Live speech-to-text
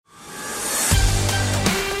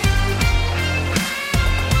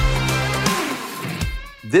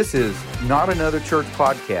This is Not Another Church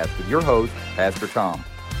Podcast with your host, Pastor Tom.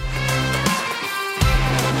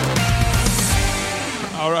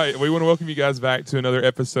 All right, we want to welcome you guys back to another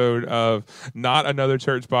episode of Not Another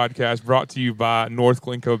Church Podcast, brought to you by North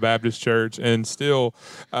Glencoe Baptist Church. And still,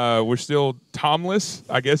 we're still Tomless,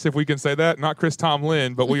 I guess, if we can say that. Not Chris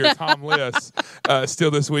Tomlin, but we are Tomless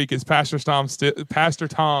still this week as Pastor Tom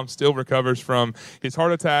still recovers from his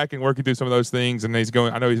heart attack and working through some of those things. And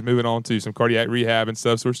I know he's moving on to some cardiac rehab and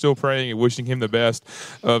stuff. So we're still praying and wishing him the best.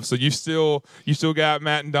 So you still got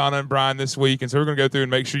Matt and Donna and Brian this week. And so we're going to go through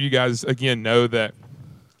and make sure you guys, again, know that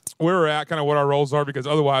where we're at, kind of what our roles are, because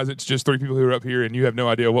otherwise it's just three people who are up here and you have no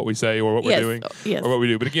idea what we say or what we're doing or what we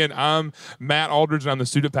do. But again, I'm Matt Aldridge and I'm the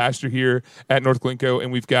student pastor here at North Glencoe,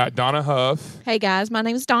 and we've got Donna Huff. Hey guys, my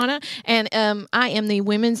name is Donna, and I am the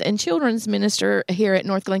women's and children's minister here at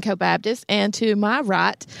North Glencoe Baptist. And to my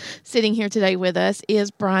right, sitting here today with us,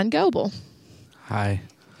 is Brian Goebel. Hi.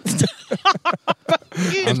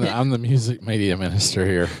 I'm the music media minister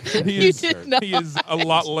here. He is a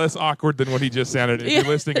lot less awkward than what he just sounded. If you're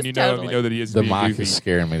listening and you know him, you know that he is the being mic goofy. Is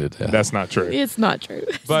scaring me to death. That's not true. It's not true.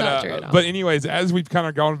 It's not true at all. But anyways, as we've kind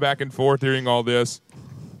of gone back and forth during all this,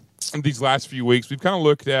 these last few weeks, we've kind of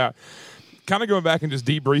looked at kind of going back and just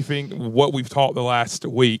debriefing what we've taught the last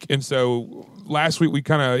week. And so last week we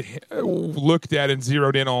kind of looked at and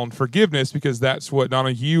zeroed in on forgiveness, because that's what Donna,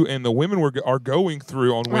 you and the women are going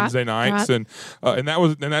through on Wednesday nights, and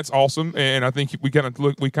that's awesome. And I think we kind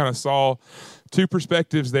of saw two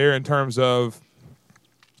perspectives there in terms of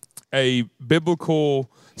a biblical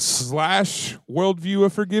 / worldview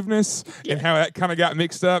of forgiveness and how that kind of got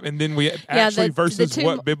mixed up, and then we versus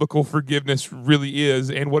what biblical forgiveness really is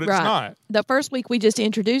and what it's not. The first week we just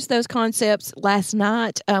introduced those concepts. Last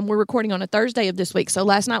night, we're recording on a Thursday of this week, so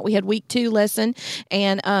last night we had week 2 lesson,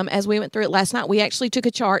 and as we went through it last night, we actually took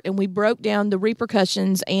a chart and we broke down the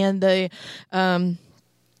repercussions and the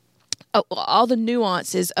all the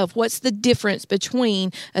nuances of what's the difference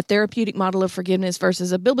between a therapeutic model of forgiveness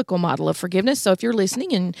versus a biblical model of forgiveness. So if you're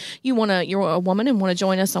listening and you're a woman and want to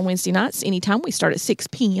join us on Wednesday nights, anytime, we start at 6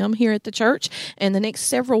 p.m. here at the church, and the next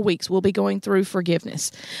several weeks we'll be going through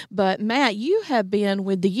forgiveness. But Matt, you have been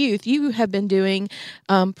with the youth. You have been doing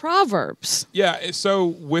Proverbs. Yeah, so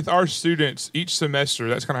with our students each semester,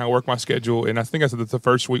 that's kind of how I work my schedule, and I think I said that the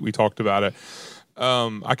first week we talked about it.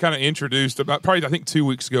 I kind of introduced about I think 2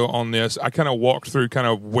 weeks ago on this. I kind of walked through kind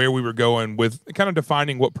of where we were going with kind of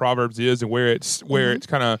defining what Proverbs is and where it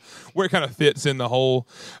kind of fits in the whole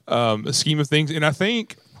scheme of things. And I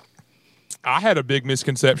think I had a big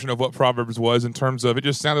misconception of what Proverbs was, in terms of it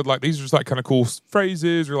just sounded like these are just like kind of cool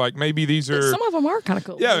phrases, or like maybe these are, some of them are kind of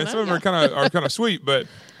cool. Yeah, and some of them are kind of sweet, but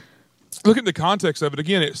look at the context of it.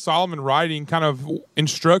 Again, it's Solomon writing kind of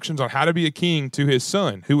instructions on how to be a king to his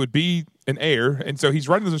son, who would be an heir. And so he's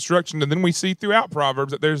writing those instructions, and then we see throughout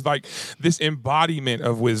Proverbs that there's like this embodiment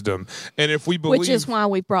of wisdom. And if we believe, which is why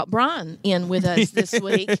we brought Brian in with us this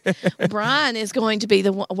week. Brian is going to be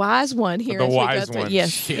the wise one here. The wise one.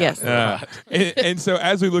 Yes. And so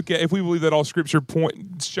as we look at, if we believe that all Scripture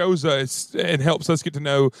shows us and helps us get to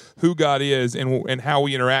know who God is and how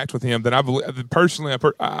we interact with Him, then I believe, personally,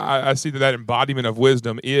 I see that embodiment of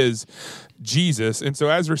wisdom is Jesus. And so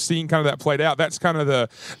as we're seeing kind of that played out, that's kind of the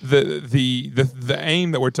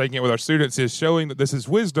aim that we're taking it with our students, is showing that this is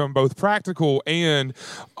wisdom, both practical and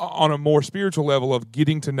on a more spiritual level, of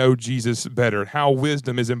getting to know Jesus better, how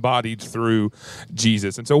wisdom is embodied through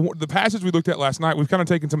Jesus. And so the passage we looked at last night, we've kind of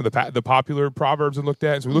taken some of the popular Proverbs and looked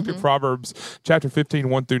at it. So we looked at Proverbs chapter 15,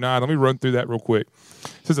 1 through 9. Let me run through that real quick.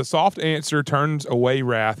 It says, "A soft answer turns away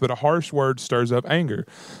wrath, but a harsh word stirs up anger.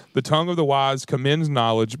 The tongue of the wise commends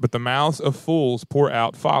knowledge, but the mouths of fools pour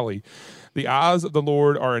out folly. The eyes of the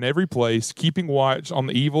Lord are in every place, keeping watch on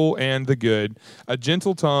the evil and the good. A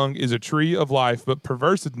gentle tongue is a tree of life, but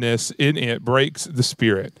perverseness in it breaks the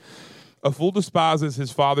spirit. A fool despises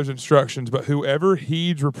his father's instructions, but whoever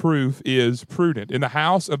heeds reproof is prudent. In the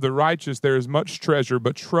house of the righteous there is much treasure,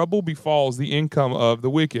 but trouble befalls the income of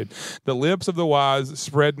the wicked. The lips of the wise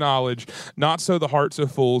spread knowledge, not so the hearts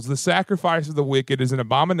of fools. The sacrifice of the wicked is an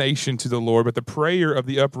abomination to the Lord, but the prayer of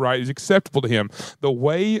the upright is acceptable to Him. The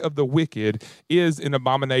way of the wicked is an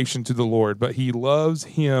abomination to the Lord, but He loves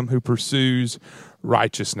him who pursues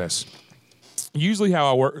righteousness." Usually how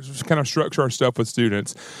I work, kind of structure our stuff with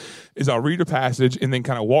students, is I'll read a passage and then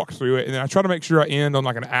kind of walk through it, and then I try to make sure I end on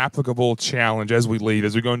like an applicable challenge as we leave,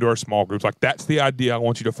 as we go into our small groups. Like, that's the idea I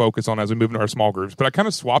want you to focus on as we move into our small groups. But I kind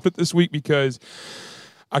of swapped it this week because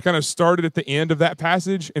I kind of started at the end of that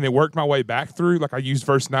passage and then worked my way back through. Like I used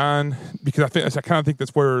verse 9 because I kind of think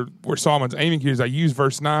that's where Solomon's aiming here is I use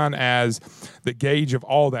verse 9 as the gauge of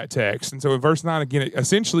all that text. And so in verse 9, again, it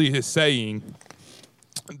essentially is saying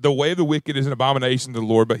the way of the wicked is an abomination to the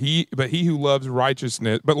Lord, but he who loves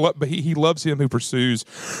righteousness, but he loves him who pursues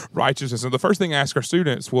righteousness. And the first thing I asked our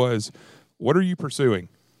students was, what are you pursuing?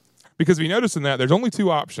 Because we noticed in that there's only two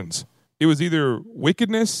options. It was either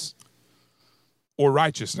wickedness or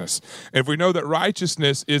righteousness. And if we know that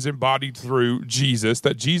righteousness is embodied through Jesus,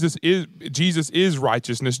 that Jesus is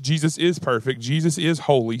righteousness, Jesus is perfect, Jesus is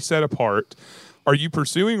holy, set apart. Are you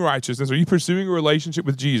pursuing righteousness? Are you pursuing a relationship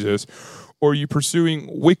with Jesus? Or are you pursuing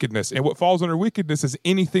wickedness? And what falls under wickedness is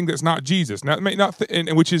anything that's not Jesus. Now, it may not,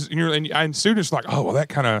 which is, and students are like, oh, well, that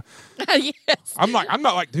kind of. Yes. I'm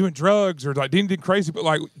not like doing drugs or like doing crazy, but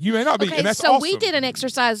like you may not be. Okay, and that's so awesome. we did an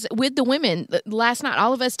exercise with the women last night.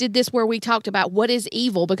 All of us did this where we talked about what is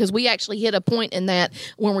evil, because we actually hit a point in that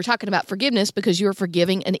when we're talking about forgiveness, because you're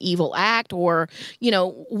forgiving an evil act, or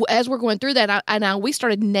as we're going through that, we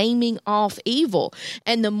started naming off evil,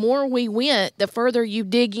 and the more we went, the further you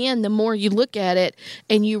dig in, the more you look at it,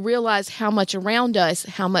 and you realize how much around us,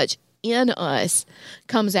 how much in us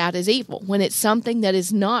comes out as evil when it's something that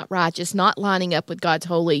is not righteous, not lining up with God's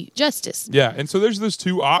holy justice. Yeah, and so there's those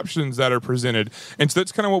two options that are presented, and so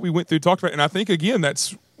that's kind of what we went through, talked about, and I think again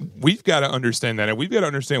we've got to understand that, and we've got to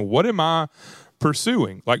understand, what am I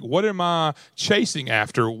pursuing? Like, what am I chasing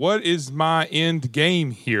after? What is my end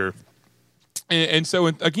game here? And so,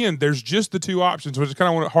 again, there's just the two options, which is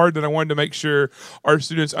kind of hard that I wanted to make sure our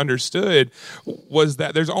students understood, was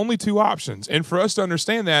that there's only two options. And for us to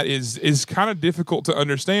understand that is kind of difficult to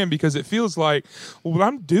understand, because it feels like, well,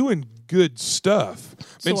 I'm doing good stuff.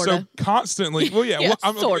 And so constantly, well, yeah, let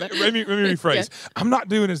me rephrase. Yeah. I'm not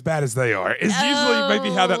doing as bad as they are. It's usually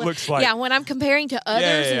maybe how that looks like. Yeah, when I'm comparing to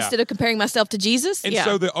others instead of comparing myself to Jesus. And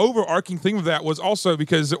so the overarching thing of that was also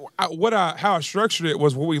because how I structured it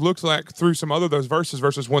was what we looked like through some other those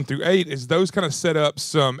verses 1 through 8, is those kind of set up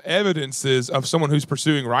some evidences of someone who's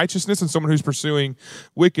pursuing righteousness and someone who's pursuing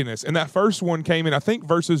wickedness. And that first one came in, I think,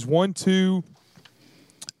 verses 1, 2,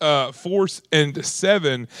 4 and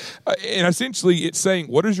 7, and essentially it's saying,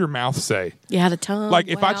 what does your mouth say? Yeah, the tongue. Like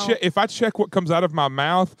if I check what comes out of my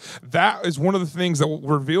mouth, that is one of the things that will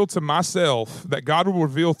reveal to myself, that God will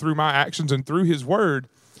reveal through my actions and through His Word,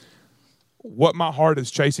 what my heart is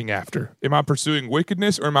chasing after. Am I pursuing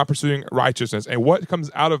wickedness or am I pursuing righteousness? And what comes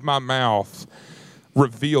out of my mouth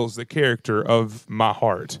reveals the character of my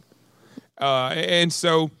heart. And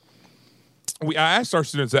so I asked our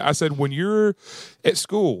students that. I said, when you're at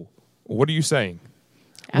school, what are you saying?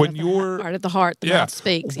 Out of the heart, the mouth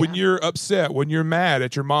speaks. When you're upset, when you're mad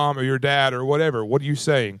at your mom or your dad or whatever, what are you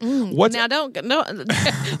saying? Now, don't. No,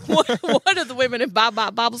 one of the women in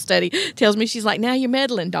Bible study tells me, she's like, now you're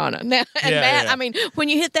meddling, Donna. Now, I mean, when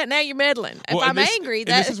you hit that, now you're meddling. If I'm angry,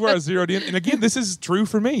 this is where I zeroed in. And again, this is true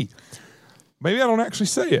for me. Maybe I don't actually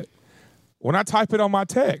say it. When I type it on my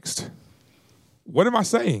text, what am I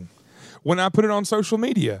saying? When I put it on social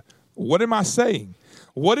media, what am I saying?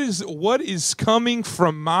 What is coming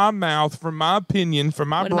from my mouth, from my opinion, from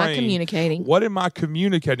my brain? What am I communicating? What am I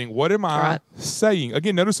communicating? What am I saying?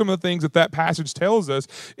 Again, notice some of the things that passage tells us.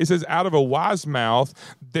 It says, out of a wise mouth,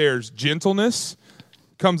 there's gentleness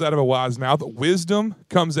comes out of a wise mouth. Wisdom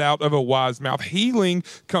comes out of a wise mouth. Healing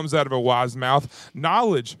comes out of a wise mouth.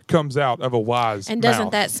 Knowledge comes out of a wise mouth. And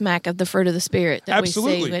doesn't that smack of the fruit of the Spirit that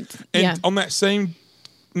Absolutely. we see? And on that same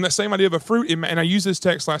idea of a fruit, and I used this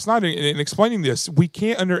text last night in explaining this, we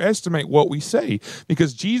can't underestimate what we say,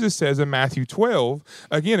 because Jesus says in Matthew 12,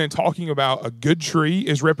 again, in talking about a good tree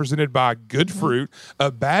is represented by good fruit,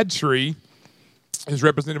 a bad tree is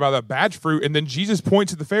represented by the bad fruit, and then Jesus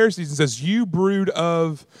points to the Pharisees and says, you brood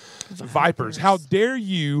of vipers, how dare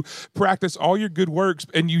you practice all your good works,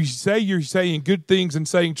 and you say you're saying good things and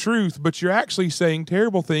saying truth, but you're actually saying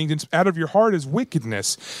terrible things, and out of your heart is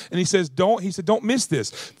wickedness. And he says, don't miss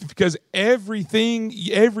this, because every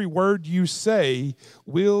word you say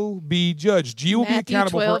will be judged. You will be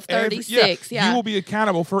accountable for you will be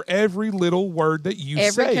accountable for every little word that you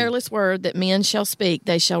say. Every careless word that men shall speak,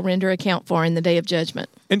 they shall render account for in the day of judgment.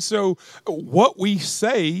 And so what we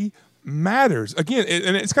say matters. Again,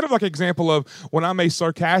 and it's kind of like an example of when I may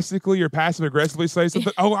sarcastically or passive aggressively say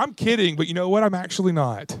something, oh, I'm kidding, but you know what? I'm actually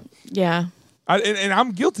not. Yeah. And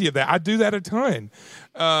I'm guilty of that. I do that a ton.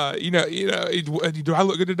 Do I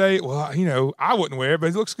look good today? Well, I wouldn't wear it, but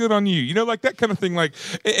it looks good on you. Like that kind of thing. Like,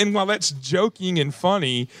 and while that's joking and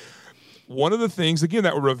funny, one of the things, again,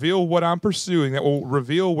 that will reveal what I'm pursuing, that will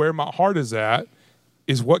reveal where my heart is at,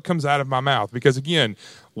 is what comes out of my mouth. Because again,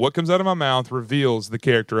 what comes out of my mouth reveals the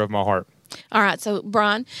character of my heart. All right, so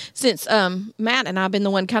Brian, since Matt and I have been the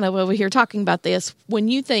one kind of over here talking about this, when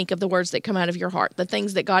you think of the words that come out of your heart, the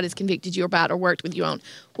things that God has convicted you about or worked with you on,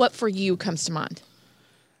 what for you comes to mind?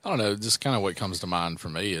 I don't know. Just kind of what comes to mind for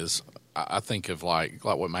me is I think of like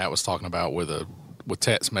what Matt was talking about with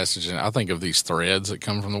text messaging. I think of these threads that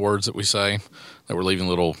come from the words that we say, that we're leaving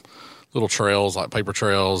little trails, like paper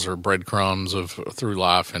trails or breadcrumbs through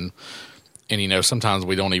life. And sometimes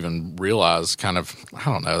we don't even realize I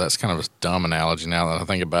don't know, that's kind of a dumb analogy now that I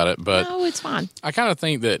think about it. But no, it's fine. I kind of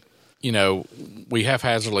think that, we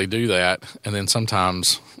haphazardly do that. And then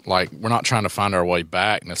sometimes, like, we're not trying to find our way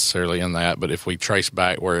back necessarily in that. But if we trace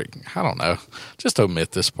back I don't know, just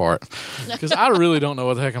omit this part. Because I really don't know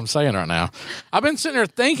what the heck I'm saying right now. I've been sitting there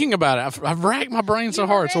thinking about it. I've racked my brain so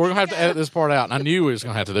hard. So we're going to have to edit this part out. And I knew we was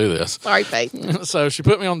going to have to do this. Sorry, Faith. So she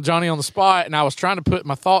put me Johnny on the spot. And I was trying to put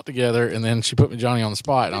my thought together. And then she put me Johnny on the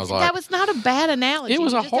spot. And I was like, that was not a bad analogy. It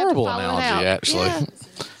was a horrible analogy, actually. Yeah.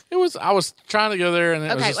 I was trying to go there, and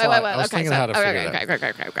it was just I was thinking how to figure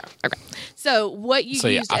it out. Okay. So what you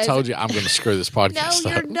used I told you I'm going to screw this podcast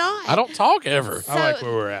No, you're not. I don't talk ever. I like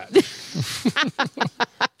where we're at.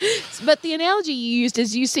 But the analogy you used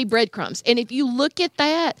is you see breadcrumbs. And if you look at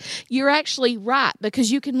that, you're actually right,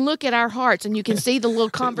 because you can look at our hearts and you can see the little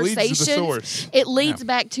conversations. It leads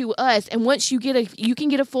back to us. And once you can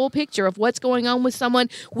get a full picture of what's going on with someone,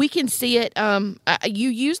 we can see it. You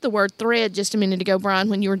used the word thread just a minute ago, Brian,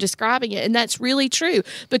 when you were describing it. And that's really true,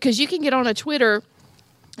 because you can get on a Twitter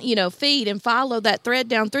feed and follow that thread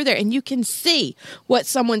down through there, and you can see what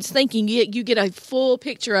someone's thinking. You get a full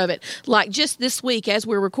picture of it. Like just this week, as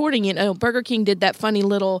we're recording it, Burger King did that funny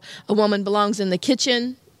little "A Woman Belongs in the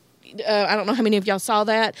Kitchen." I don't know how many of y'all saw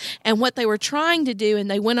that. And what they were trying to do, and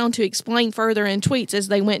they went on to explain further in tweets as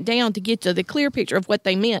they went down to get to the clear picture of what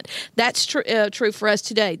they meant. That's true for us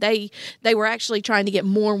today. They were actually trying to get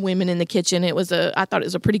more women in the kitchen. I thought it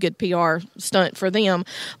was a pretty good PR stunt for them,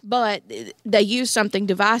 but they used something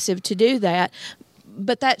divisive to do that.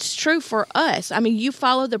 But that's true for us. I mean, you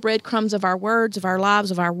follow the breadcrumbs of our words, of our lives,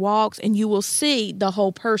 of our walks, and you will see the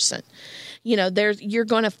whole person. You're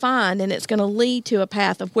going to find, and it's going to lead to a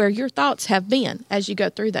path of where your thoughts have been as you go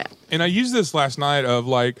through that. And I used this last night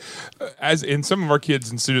of as in some of our kids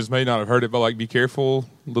and students may not have heard it, but be careful,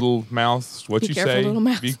 little mouths, what you say. Little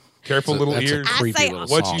mouth. Be careful, little ears.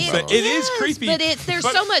 What you say. It is creepy. But there's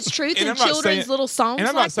so much truth in children's little songs. And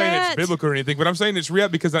I'm not saying it's biblical or anything, but I'm saying it's real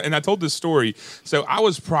because I told this story. So I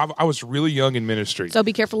was really young in ministry. So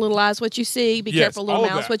be careful, little eyes, what you see. Be careful, little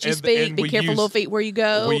mouths, what you speak. Be careful, little feet, where you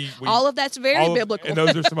go. All of that's very biblical. And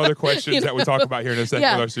those are some other questions that we talk about here in a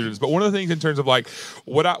second with our students. But one of the things in terms of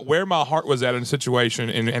where my heart was at in a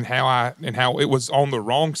situation and how it was on the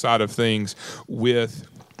wrong side of things with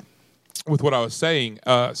what I was saying.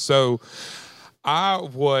 It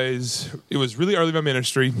was really early in my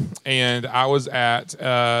ministry, and I was at,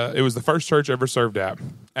 it was the first church I ever served at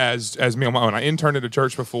as me on my own. I interned at a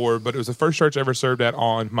church before, but it was the first church I ever served at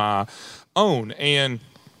on my own. And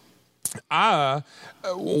I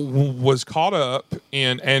was caught up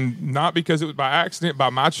and not because it was by accident, by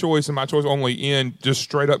my choice and my choice only, in just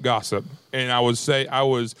straight up gossip. And I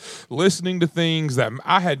was listening to things that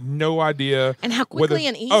I had no idea. And how quickly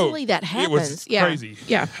and easily that happens. It was crazy.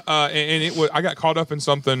 Yeah. I got caught up in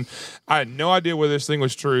something. I had no idea whether this thing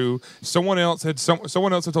was true. Someone else had told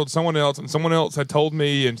someone else, and someone else had told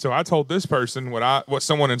me, and so I told this person what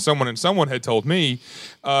someone and someone had told me,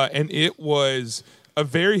 and it was a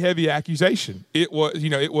very heavy accusation. It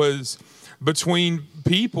was between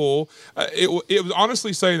people. It was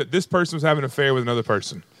honestly saying that this person was having an affair with another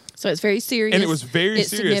person. So it's very serious. And it was very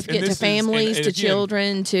serious. It's significant to families, to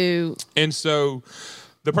children, to... And so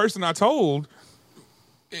the person I told,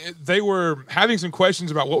 they were having some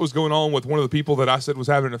questions about what was going on with one of the people that I said was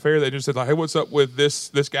having an affair. They just said, hey, what's up with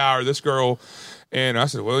this guy or this girl? And I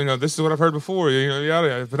said, well, this is what I've heard before. Yada,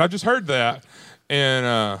 yada. But I just heard that.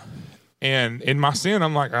 And in my sin,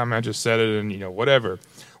 I'm like, I just said it and, whatever.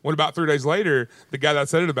 When about 3 days later, the guy that I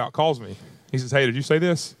said it about calls me. He says, hey, did you say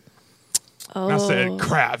this? Oh. And I said,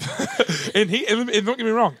 crap. and don't get me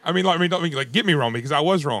wrong. Don't get me wrong, because I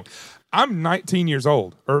was wrong. I'm 19 years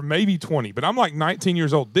old, or maybe 20, but I'm 19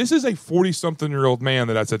 years old. This is a 40-something-year-old man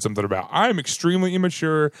that I said something about. I am extremely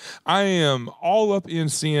immature. I am all up in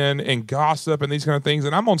sin and gossip and these kind of things,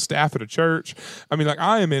 and I'm on staff at a church.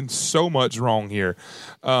 I am in so much wrong here.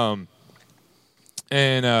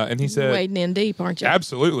 And he said, wading in deep, aren't you?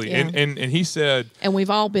 Absolutely. Yeah. And he said, and we've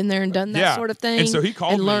all been there and done that sort of thing. And so he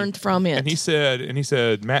called and me learned from it. And he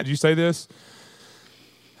said, Matt, did you say this?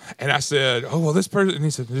 And I said, oh, well, this person, and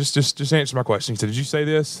he said, just answer my question. He said, did you say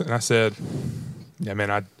this? And I said, yeah,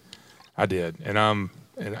 man, I did. And I'm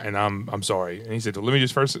sorry. And he said, well, let me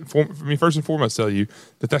just first and foremost tell you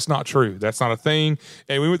that that's not true. That's not a thing.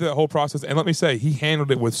 And we went through that whole process. And let me say, he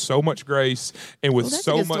handled it with so much grace and with that's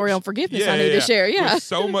so a good much story on forgiveness I need to share. Yeah. With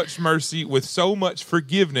so much mercy, with so much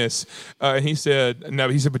forgiveness. And he said, no,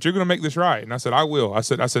 but you're going to make this right. And I said, I will. I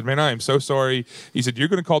said, man, I am so sorry. He said, you're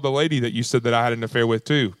going to call the lady that you said that I had an affair with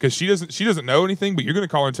too, because she doesn't know anything, but you're going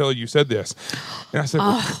to call her and tell her you said this. And I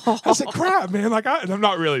said, crap, man. Like I'm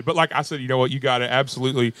not really, but like I said, you know what, you got it,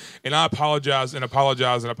 absolutely. And I apologized and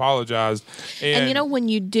apologized and apologized. And you know, when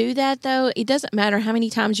you do that, though, it doesn't matter how many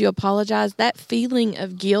times you apologize, that feeling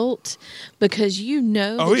of guilt, because you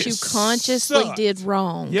know that you consciously did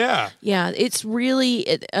wrong. Yeah. Yeah. It's really,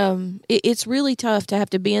 it's really tough to have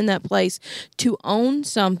to be in that place to own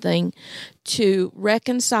something, to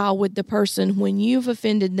reconcile with the person when you've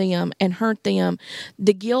offended them and hurt them,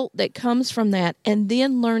 the guilt that comes from that, and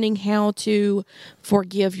then learning how to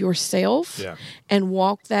forgive yourself and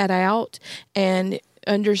walk that out and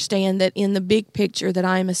understand that in the big picture that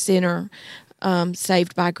I am a sinner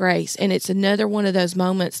saved by grace. And it's another one of those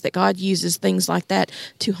moments that God uses things like that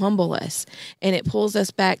to humble us. And it pulls us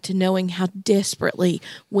back to knowing how desperately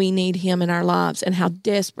we need Him in our lives and how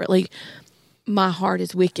desperately my heart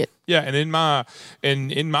is wicked. Yeah, and in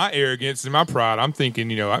my arrogance and my pride, I'm thinking,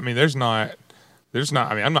 you know, I mean, there's not.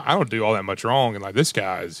 I mean, I don't do all that much wrong, and like this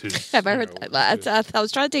guy is. Have I heard? I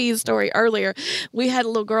was trying to tell you a story earlier. We had a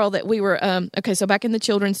little girl that we were so back in the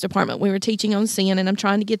children's department, we were teaching on sin, and I'm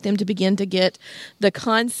trying to get them to begin to get the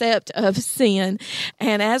concept of sin.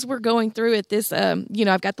 And as we're going through it, this I've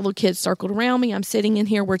got the little kids circled around me. I'm sitting in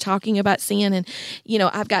here. We're talking about sin, and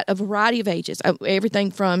I've got a variety of ages,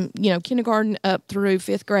 everything from kindergarten up through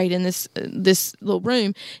 5th grade in this little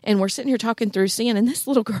room, and we're sitting here talking through sin, and this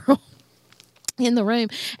little girl in the room,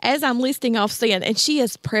 as I'm listing off sin, and she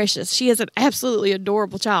is precious. She is an absolutely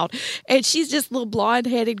adorable child, and she's just a little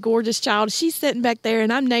blonde-headed, gorgeous child. She's sitting back there,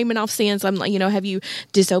 and I'm naming off sins. I'm like, have you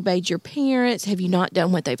disobeyed your parents? Have you not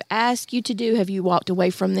done what they've asked you to do? Have you walked away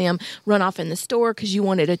from them, run off in the store because you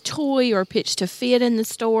wanted a toy or a pitch to fit in the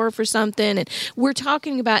store for something? And we're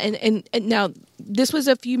talking about, and now this was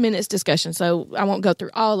a few minutes discussion, so I won't go through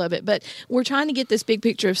all of it, but we're trying to get this big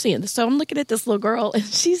picture of sin. So I'm looking at this little girl, and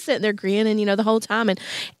she's sitting there grinning, the whole time. And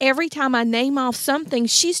every time I name off something,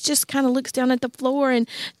 she's just kind of looks down at the floor and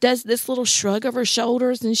does this little shrug of her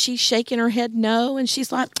shoulders, and she's shaking her head no, and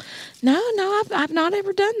she's like, no, I've not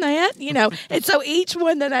ever done that, And so each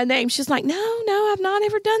one that I named, she's like, no, I've not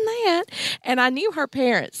ever done that. And I knew her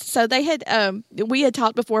parents, so they had we had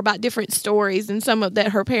talked before about different stories, and some of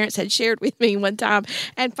that her parents had shared with me one time.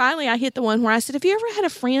 And finally I hit the one where I said, have you ever had a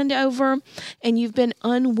friend over and you've been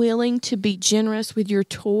unwilling to be generous with your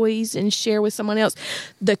toys and share with someone else?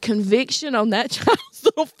 The conviction on that child's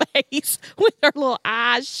little face with her little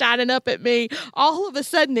eyes shining up at me, all of a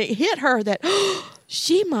sudden it hit her that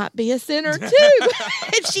she might be a sinner too.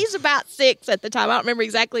 And she's about 6 at the time. I don't remember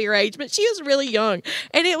exactly her age, but she was really young.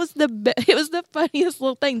 And it was the funniest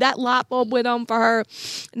little thing. That light bulb went on for her.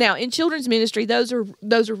 Now, in children's ministry, those are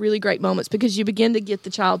really great moments, because you begin to get the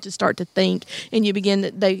child to start to think, and you begin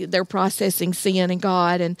they're processing sin and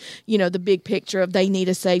God, and the big picture of they need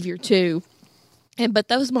a Savior too. But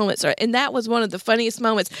those moments and that was one of the funniest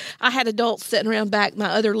moments. I had adults sitting around back, my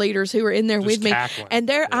other leaders who were in there just with me. Cackling.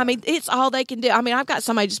 And I mean, it's all they can do. I mean, I've got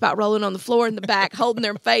somebody just about rolling on the floor in the back, holding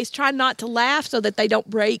their face, trying not to laugh so that they don't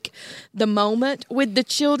break the moment with the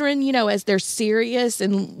children, as they're serious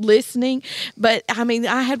and listening. But I mean,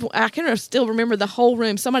 I can still remember the whole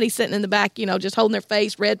room, somebody sitting in the back, just holding their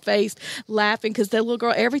face, red faced, laughing, because that little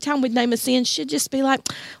girl, every time we'd name a sin, she'd just be like,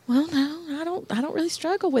 well, no, I don't really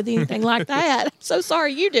struggle with anything like that. So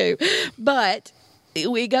sorry you do. But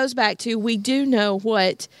it goes back to, we do know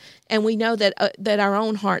what, and we know that our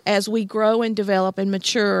own heart, as we grow and develop and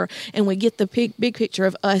mature, and we get the big picture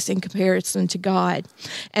of us in comparison to God.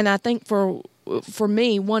 And I think for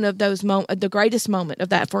me, one of those the greatest moment of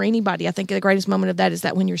that for anybody, I think the greatest moment of that is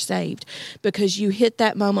that when you're saved, because you hit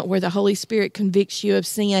that moment where the Holy Spirit convicts you of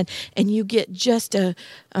sin, and you get just a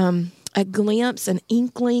glimpse, an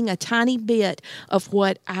inkling, a tiny bit of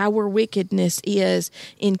what our wickedness is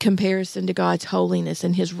in comparison to God's holiness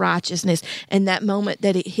and His righteousness. And that moment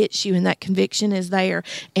that it hits you and that conviction is there,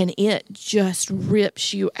 and it just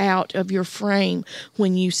rips you out of your frame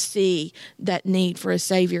when you see that need for a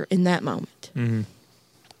Savior in that moment. Mm-hmm.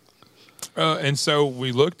 And so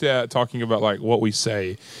we looked at talking about like what we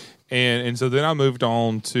say. And so then I moved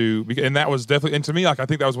on to, and that was definitely, and to me, like, I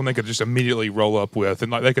think that was when they could just immediately roll up with, and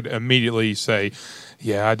like they could immediately say,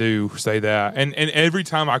 yeah, I do say that. And every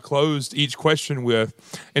time I closed each question with,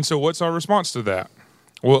 and so what's our response to that?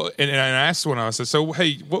 Well, and I asked one, I said, so,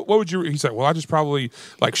 hey, what would you, he said, well, I just probably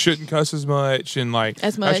like shouldn't cuss as much. And like,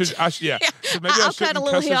 as much. I should, yeah. So maybe I'll I shouldn't cut a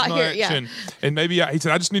little cuss here, as much. here, yeah. And maybe he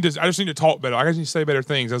said, I just need to talk better. I just need to say better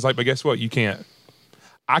things. I was like, but guess what? You can't.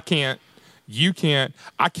 I can't. You can't.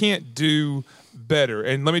 I can't do better.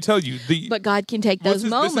 And let me tell you, but God can take those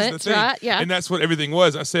moments, right? Yeah. And that's what everything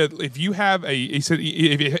was. I said, if you have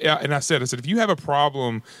and I said, if you have a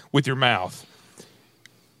problem with your mouth,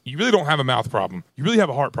 you really don't have a mouth problem. You really have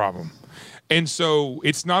a heart problem. And so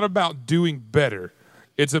it's not about doing better.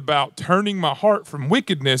 It's about turning my heart from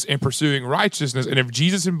wickedness and pursuing righteousness. And if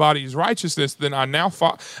Jesus embodies righteousness, then I now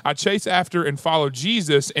I chase after and follow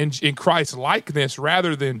Jesus and in Christ's likeness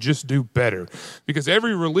rather than just do better. Because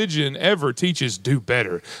every religion ever teaches do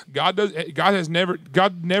better. God never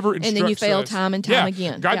instructs and then you fail us, time and time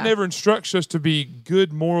again. God never instructs us to be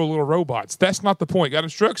good, moral little robots. That's not the point. God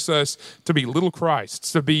instructs us to be little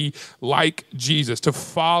Christs, to be like Jesus, to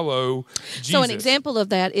follow Jesus. So an example of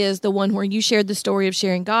that is the one where you shared the story of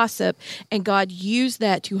sharing gossip, and God used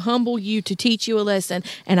that to humble you, to teach you a lesson.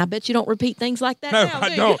 And I bet you don't repeat things like that. No,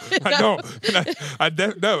 now, I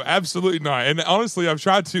don't. No, absolutely not. And honestly, I've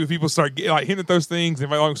tried to. If people start hinting at those things,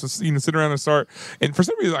 if I like to sit around and start, and for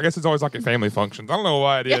some reason, I guess it's always like at family functions. I don't know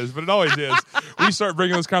why it is, but it always is. We start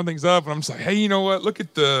bringing those kind of things up, and I'm just like, hey, you know what? Look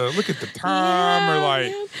at the time, or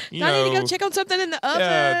like, you know, I need to go check on something in the oven.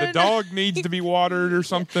 Yeah, the dog needs to be watered or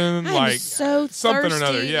something. I'm so something thirsty. or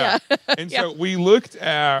another. Yeah. And so we looked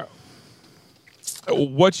at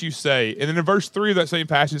what you say. And then in verse 3 of that same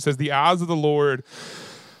passage, it says, the eyes of the Lord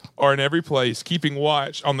are in every place, keeping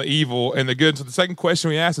watch on the evil and the good. So the second question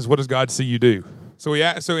we ask is, what does God see you do? So we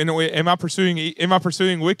ask, in a way, am I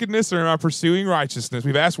pursuing wickedness or am I pursuing righteousness?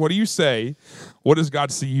 We've asked, what do you say? What does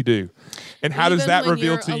God see you do? And how does that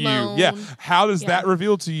reveal to you? Yeah. How does that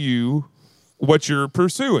reveal to you what you're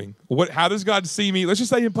pursuing? How does God see me? Let's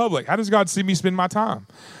just say in public. How does God see me spend my time?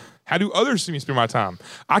 How do others see me spend my time?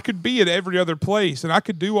 I could be at every other place and I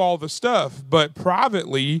could do all the stuff, but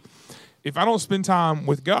privately, if I don't spend time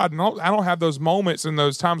with God, and I don't have those moments and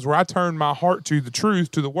those times where I turn my heart to the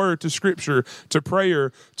truth, to the word, to scripture, to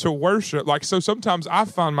prayer, to worship. Like, so sometimes I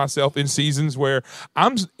find myself in seasons where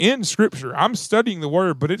I'm in scripture, I'm studying the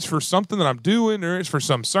word, but it's for something that I'm doing or it's for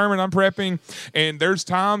some sermon I'm prepping. And there's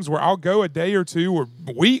times where I'll go a day or two or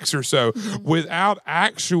weeks or so without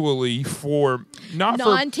actually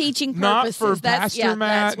non-teaching purposes. Not for Pastor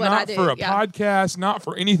Matt, not for a podcast, not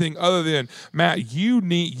for anything other than, Matt,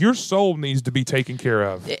 your soul needs to be taken care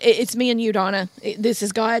of. It's me and you, Donna. This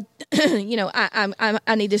is God. You know,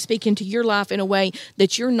 I need to speak into your life in a way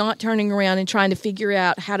that you're not turning around and trying to figure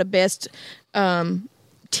out how to best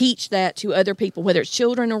teach that to other people, whether it's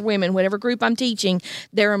children or women, whatever group I'm teaching.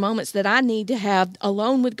 There are moments that I need to have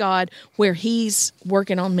alone with God where He's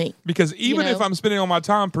working on me. Because even if I'm spending all my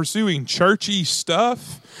time pursuing churchy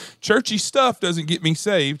stuff doesn't get me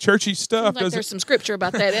saved. Churchy stuff doesn't. There's some scripture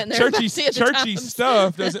about that in there. Churchy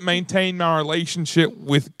stuff doesn't maintain my relationship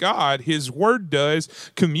with God. His word does,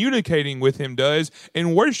 communicating with Him does,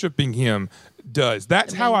 and worshiping Him does.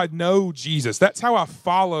 That's how I know Jesus. That's how I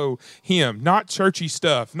follow Him. Not churchy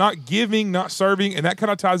stuff, not giving, not serving. And that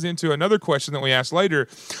kind of ties into another question that we asked later.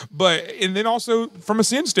 And then also from a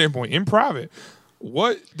sin standpoint, in private,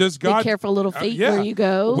 what does God... Be careful, little feet, where you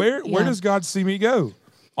go. Where does God see me go?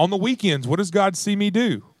 On the weekends, what does God see me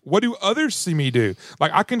do? What do others see me do?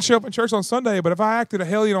 Like, I can show up in church on Sunday, but if I acted a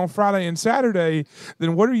hellion on Friday and Saturday,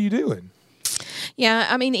 then what are you doing? Yeah,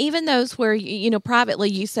 I mean, even those where, privately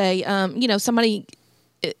you say, somebody...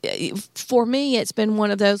 For me, it's been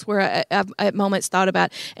one of those where I've at moments thought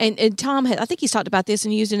about, and Tom I think he's talked about this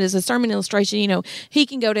and used it as a sermon illustration. He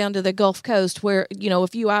can go down to the Gulf Coast where, a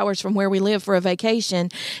few hours from where we live for a vacation,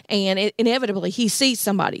 and inevitably he sees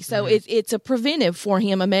somebody. So it's a preventive for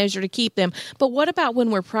him, a measure to keep them. But what about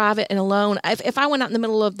when we're private and alone? If I went out in the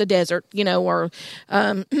middle of the desert, or,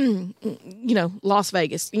 Las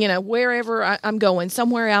Vegas, wherever I'm going,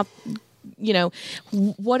 somewhere out,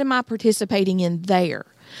 what am I participating in there?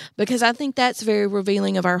 Because I think that's very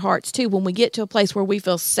revealing of our hearts too. When we get to a place where we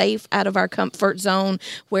feel safe out of our comfort zone,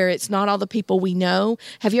 where it's not all the people we know.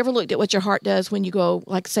 Have you ever looked at what your heart does when you go,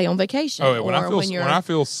 like, say, on vacation? Oh, when I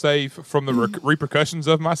feel safe from the repercussions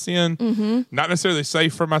of my sin, not necessarily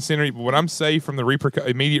safe from my sin, but when I'm safe from the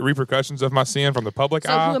immediate repercussions of my sin from the public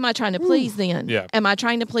eye. So who am I trying to please then? Yeah. Am I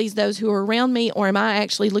trying to please those who are around me, or am I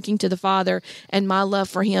actually looking to the Father, and my love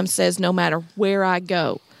for Him says no matter where I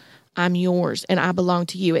go, I'm yours and I belong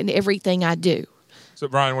to you in everything I do. So,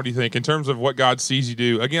 Brian, what do you think in terms of what God sees you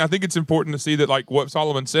do? Again, I think it's important to see that, like what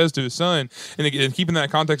Solomon says to his son, and again, keeping that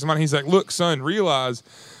context in mind, he's like, look, son, realize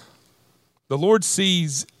the Lord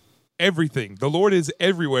sees everything. The Lord is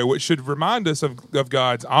everywhere, which should remind us of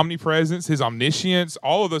God's omnipresence, his omniscience,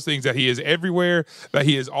 all of those things, that he is everywhere, that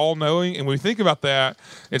he is all-knowing. And when we think about that,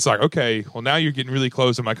 it's like, okay, well, now you're getting really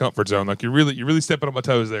close to my comfort zone. Like you're really stepping on my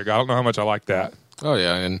toes there, God. I don't know how much I like that. Oh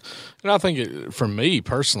yeah, and I think for me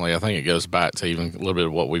personally, I think it goes back to even a little bit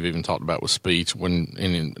of what we've even talked about with speech, when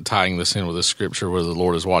in tying this in with this scripture where the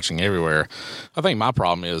Lord is watching everywhere. I think my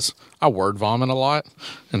problem is I word vomit a lot,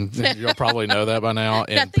 and you'll probably know that by now.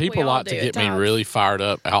 And people like to get me really fired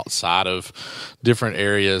up outside of different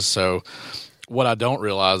areas. So what I don't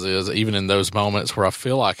realize is even in those moments where I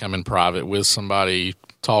feel like I'm in private with somebody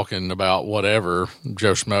talking about whatever,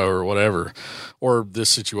 Joe Schmo or whatever, or this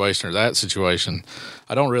situation or that situation,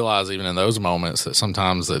 I don't realize even in those moments that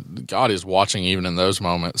sometimes that God is watching even in those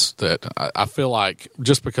moments, that I feel like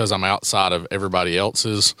just because I'm outside of everybody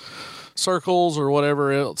else's circles or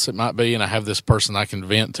whatever else it might be, and I have this person I can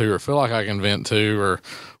vent to or feel like I can vent to or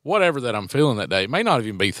whatever that I'm feeling that day. It may not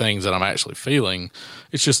even be things that I'm actually feeling.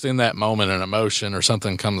 It's just in that moment an emotion or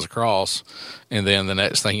something comes across, and then the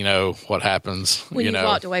next thing you know, what happens? When you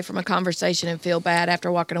walked away from a conversation and feel bad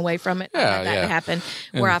after walking away from it. Yeah, I had that happen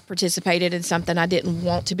where I participated in something I didn't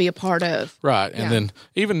want to be a part of. Right. And then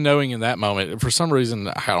even knowing in that moment, for some reason,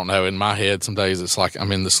 I don't know, in my head some days it's like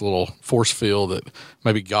I'm in this little force field that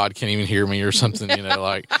maybe God can't even hear me or something,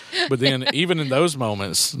 like. But then even in those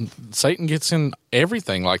moments, Satan gets in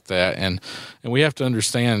everything like that, and we have to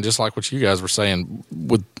understand, just like what you guys were saying,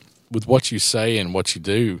 with what you say and what you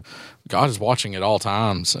do, God is watching at all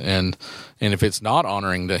times, and if it's not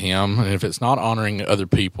honoring to Him, and if it's not honoring other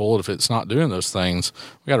people, if it's not doing those things,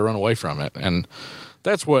 we got to run away from it. And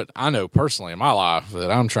that's what I know personally in my life that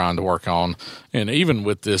I'm trying to work on. And even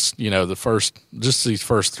with this, these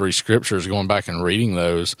first three scriptures, going back and reading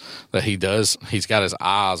those, that he's got his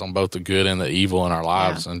eyes on both the good and the evil in our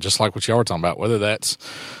lives. Yeah. And just like what y'all were talking about, whether that's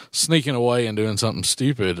sneaking away and doing something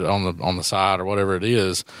stupid on the side or whatever it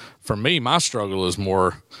is, for me, my struggle is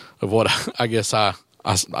more of what I guess I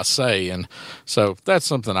say, and so that's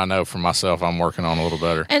something I know for myself I'm working on a little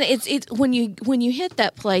better. And it's when you hit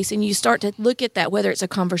that place and you start to look at that, whether it's a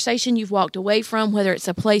conversation you've walked away from, whether it's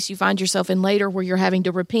a place you find yourself in later where you're having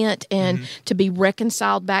to repent and to be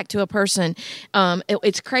reconciled back to a person,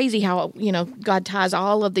 it's crazy how God ties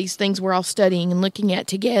all of these things we're all studying and looking at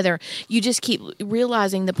together. You just keep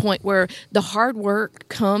realizing the point where the hard work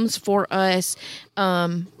comes for us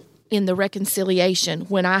in the reconciliation,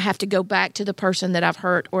 when I have to go back to the person that I've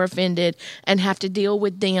hurt or offended and have to deal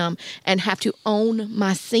with them and have to own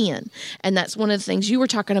my sin. And that's one of the things you were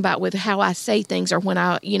talking about with how I say things, or when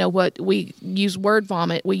what we use word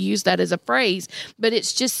vomit, we use that as a phrase, but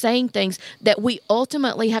it's just saying things that we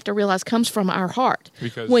ultimately have to realize comes from our heart.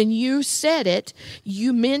 Because when you said it,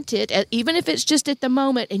 you meant it, even if it's just at the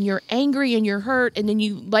moment and you're angry and you're hurt, and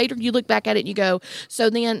then later you look back at it and you go, so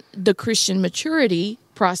then the Christian maturity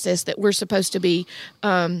process that we're supposed to be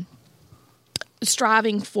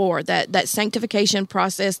striving for, that sanctification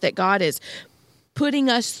process that God is putting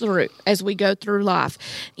us through as we go through life,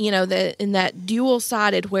 in that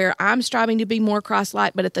dual-sided where I'm striving to be more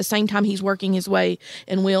Christ-like, but at the same time He's working His way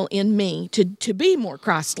and will in me to be more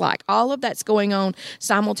Christ-like. All of that's going on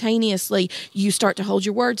simultaneously. You start to hold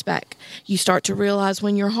your words back. You start to realize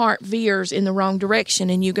when your heart veers in the wrong direction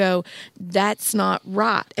and you go, that's not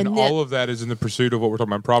right. And all of that is in the pursuit of what we're talking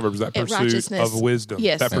about in Proverbs, that pursuit of wisdom,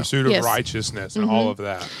 that pursuit of righteousness, and all of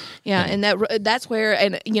that. Yeah, and that's where,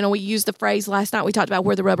 and we used the phrase last night, we talked about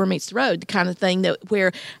where the rubber meets the road, the kind of thing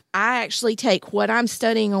where I actually take what I'm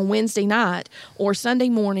studying on Wednesday night or Sunday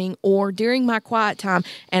morning or during my quiet time,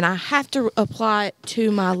 and I have to apply it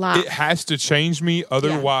to my life. It has to change me.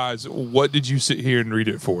 Otherwise, what did you sit here and read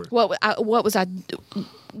it for? What was I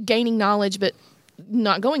gaining knowledge, but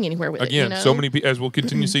not going anywhere with it. So many people, as we'll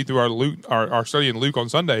continue to see through our study in Luke on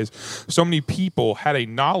Sundays, so many people had a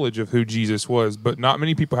knowledge of who Jesus was, but not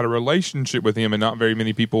many people had a relationship with Him, and not very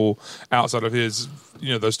many people outside of His,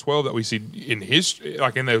 those 12 that we see in history,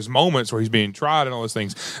 like in those moments where He's being tried and all those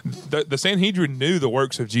things. The Sanhedrin knew the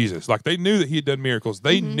works of Jesus. Like, they knew that He had done miracles.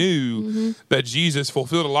 They knew that Jesus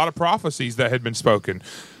fulfilled a lot of prophecies that had been spoken.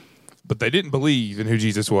 But they didn't believe in who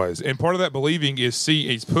Jesus was, and part of that believing is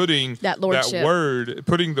putting that word,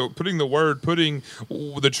 putting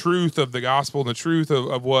the truth of the gospel and the truth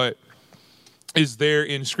of what is there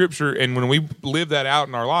in Scripture. And when we live that out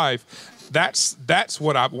in our life, that's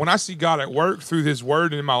what when I see God at work through His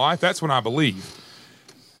Word in my life, that's when I believe.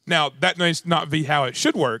 Now, that may not be how it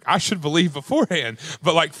should work. I should believe beforehand.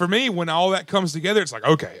 But like for me, when all that comes together, it's like,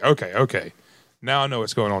 okay. Now I know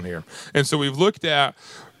what's going on here. And so we've looked at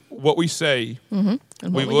what we say. And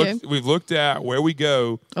what We've looked at where we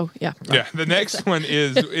go. Oh, yeah. Yeah. The next one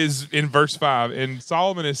is in verse 5. And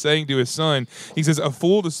Solomon is saying to his son, he says, "A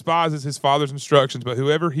fool despises his father's instructions, but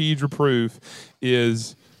whoever heeds reproof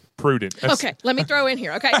is prudent." Okay, let me throw in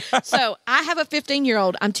here. Okay, so I have a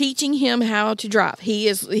 15-year-old. I'm teaching him how to drive.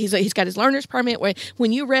 He's got his learner's permit.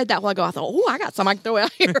 When you read that a while ago, I thought, I got some I can throw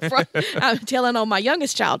out here. I'm telling on my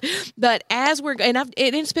youngest child. But as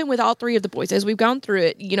it's been with all three of the boys as we've gone through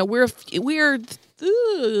it. You know, we're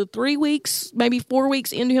 3 weeks, maybe 4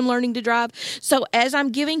 weeks into him learning to drive. So as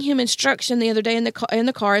I'm giving him instruction the other day in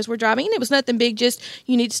the car as we're driving, and it was nothing big, just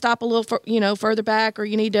you need to stop a little, further back, or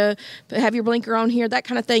you need to have your blinker on here, that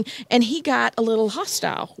kind of thing. And he got a little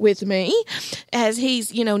hostile with me as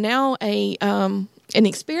he's, now an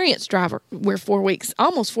experienced driver. We're 4 weeks,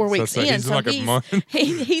 almost 4 weeks in. He's like a month.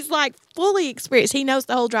 He's like fully experienced. He knows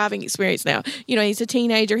the whole driving experience now. He's a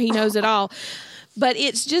teenager. He knows it all. But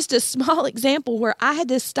it's just a small example where I had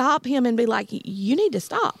to stop him and be like, you need to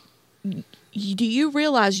stop. Do you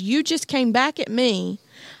realize you just came back at me?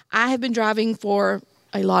 I have been driving for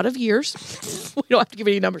a lot of years. We don't have to give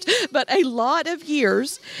any numbers, but a lot of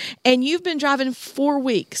years. And you've been driving 4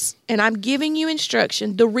 weeks, and I'm giving you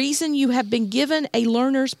instruction. The reason you have been given a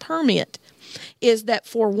learner's permit is that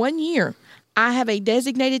for 1 year, I have a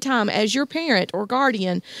designated time as your parent or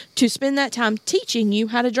guardian to spend that time teaching you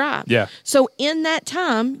how to drive. Yeah. So in that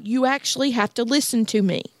time, you actually have to listen to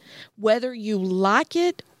me, whether you like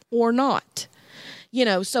it or not.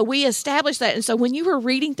 So we established that. And so when you were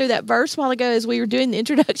reading through that verse a while ago as we were doing the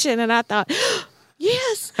introduction, and I thought,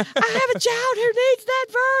 yes, I have a child who needs that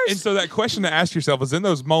verse. And so that question to ask yourself is in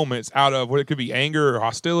those moments out of what it could be anger or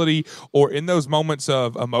hostility, or in those moments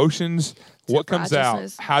of emotions, what comes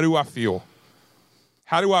out? How do I feel?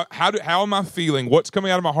 How am I feeling? What's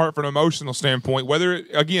coming out of my heart from an emotional standpoint? Whether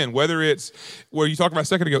it's where you talked about a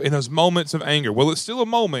second ago, in those moments of anger. Well, it's still a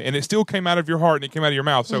moment, and it still came out of your heart and it came out of your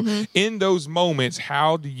mouth. So in those moments,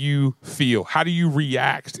 how do you feel? How do you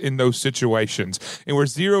react in those situations? And we're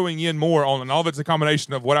zeroing in more on, and all of it's a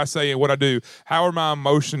combination of what I say and what I do. How are my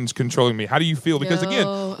emotions controlling me? How do you feel? Because again,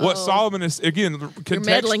 what Solomon is, you're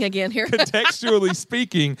meddling again here. Contextually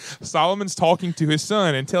speaking, Solomon's talking to his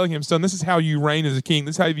son and telling him, son, this is how you reign as a king.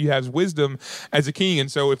 This is how you have wisdom as a king.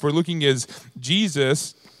 And so if we're looking as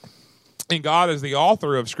Jesus and God as the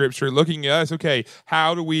author of Scripture, looking at us, okay,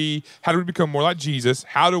 how do we become more like Jesus?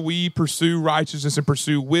 How do we pursue righteousness and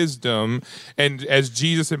pursue wisdom? And as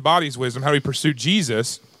Jesus embodies wisdom, how do we pursue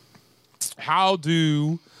Jesus? How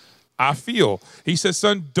do I feel? He says,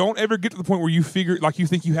 son, don't ever get to the point where you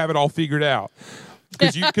think you have it all figured out.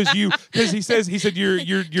 Because he said you're Do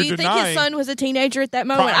you denying. think his son was a teenager at that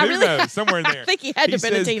moment? Who knows, somewhere in there. I think he had to have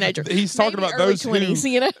been a teenager. He's talking Maybe about early those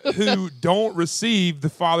 20s, who don't receive the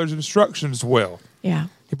Father's instructions well. Yeah.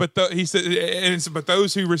 But he said, but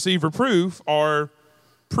those who receive reproof are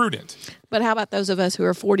prudent. But how about those of us who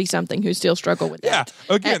are 40-something who still struggle with that?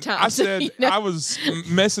 Yeah. Again, at times, I said I was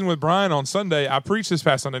messing with Brian on Sunday. I preached this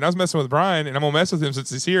past Sunday, and I was messing with Brian, and I'm going to mess with him since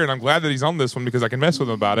he's here, and I'm glad that he's on this one because I can mess with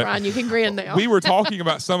him about it. Brian, you can grin now. We were talking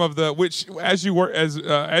about some of the, which as you work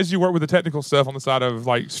with the technical stuff on the side of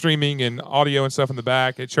like streaming and audio and stuff in the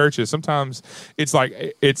back at churches, sometimes it's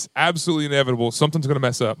like it's absolutely inevitable something's going to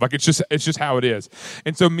mess up. Like it's just how it is.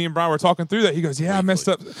 And so me and Brian were talking through that. He goes, "Yeah, I messed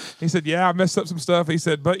up." He said, "Yeah, I messed up some stuff." He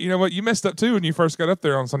said, "But you know what? You messed up too when you first got up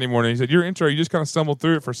there on Sunday morning." He said, "Your intro, you just kind of stumbled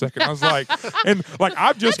through it for a second." I was like, and like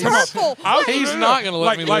I've just come off. He's not going to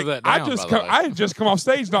let me live that down. I had just come off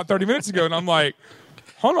stage not 30 minutes ago, and I'm like,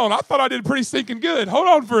 hold on, I thought I did pretty stinking good. Hold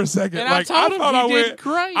on for a second. And I thought I did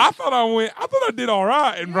great. I thought I did all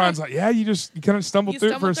right. And Brian's like, yeah, you kind of stumbled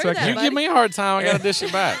through it for a second. You give me a hard time, I got to dish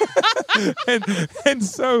it back. and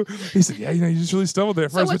so he said, yeah, you just really stumbled there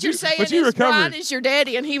first. So what you're saying is Brian is your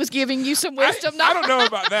daddy, and he was giving you some wisdom. I don't know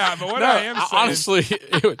about that, but what I am saying. Honestly,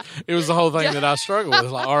 it was the whole thing that I struggled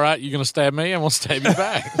with. Like, all right, you're going to stab me, I'm going to stab you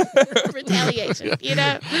back. Retaliation,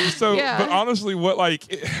 So, but honestly,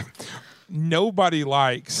 nobody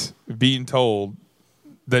likes being told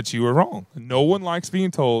that you were wrong. No one likes being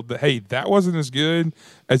told that, hey, that wasn't as good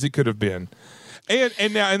as it could have been.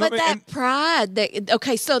 But pride.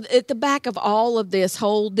 So at the back of all of this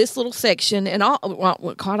little section, and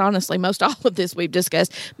quite honestly, most all of this we've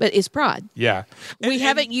discussed, but it's pride. Yeah. We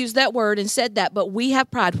haven't used that word and said that, but we have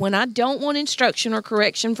pride. When I don't want instruction or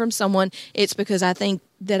correction from someone, it's because I think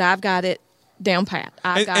that I've got it down pat.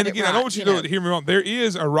 I got and it again, right, I don't want you to hear me wrong. There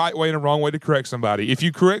is a right way and a wrong way to correct somebody. If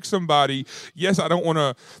you correct somebody, yes, I don't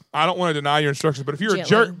want to deny your instructions. But if you're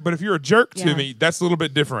a jerk to me, that's a little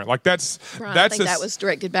bit different. Like that's Brian, that's I think that was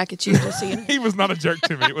directed back at you. Just so you know. he was not a jerk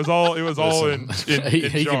to me. It was all in He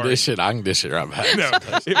can jar. dish it. I can dish it right back. No,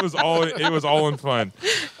 it was all in fun.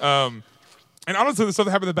 And honestly, the stuff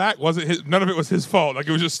that happened in the back wasn't his. None of it was his fault. Like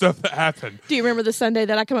it was just stuff that happened. Do you remember the Sunday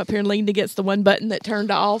that I come up here and leaned against the one button that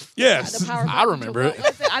turned off? Yes. The power I button remember to-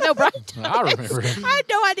 it. I know, Brian. I remember it. I had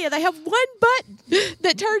no idea. They have one button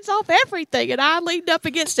that turns off everything, and I leaned up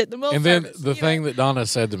against it in the middle And of then service, the thing that Donna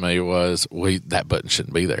said to me was, that button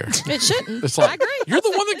shouldn't be there. It shouldn't. It's like, I agree. you're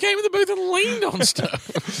the one that came in the booth and leaned on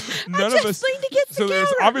stuff. None just of us leaned against so the there's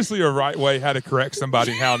counter. obviously a right way how to correct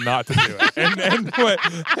somebody and how not to do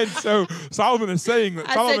it. And so Solomon is saying that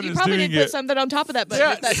I Solomon said you is probably doing didn't put it. something on top of that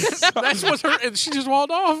button. That's what her, and she just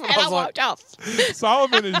walked off. And I walked off.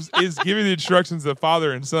 Solomon is giving the instructions of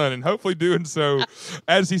father and son, and hopefully doing so,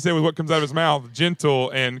 as he said, with what comes out of his mouth, gentle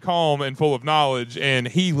and calm and full of knowledge and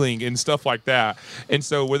healing and stuff like that. And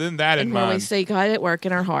so within that in And when we mind, see God at work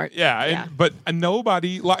in our heart. yeah, but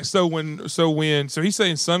nobody like so he's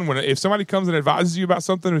saying, son, if somebody comes and advises you about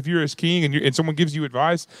something, if you're his king and someone gives you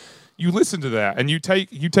advice, you listen to that and you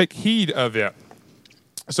take heed of it.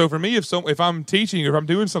 So for me, if I'm teaching or if I'm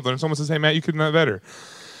doing something and someone says, hey, Matt, you could know better,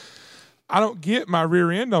 I don't get my rear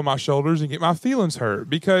end on my shoulders and get my feelings hurt,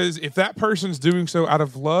 because if that person's doing so out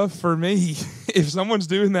of love for me, if someone's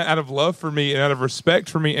doing that out of love for me and out of respect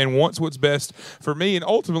for me and wants what's best for me and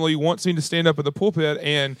ultimately wants me to stand up in the pulpit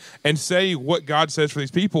and say what God says for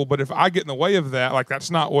these people, but if I get in the way of that, like that's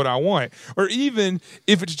not what I want. Or even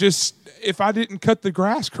if it's just, if I didn't cut the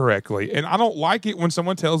grass correctly, and I don't like it when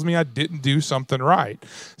someone tells me I didn't do something right.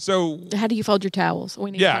 So How do you fold your towels?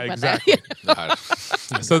 We need to talk about exactly. that.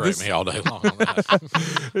 So this me all day long on that.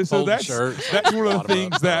 So Fold that's shirts, one of the bottom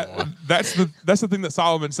things up, that bottom that's the thing that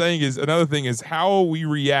Solomon's saying is another thing is how we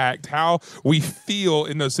react, how we feel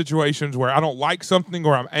in those situations where I don't like something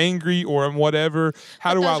or I'm angry or I'm whatever.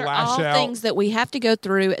 How do I Those are lash all out? things that we have to go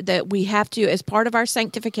through, that we have to, as part of our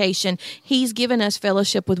sanctification, He's given us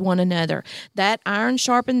fellowship with one another. That iron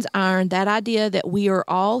sharpens iron, that idea that we are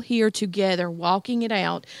all here together walking it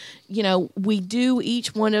out. You know, we do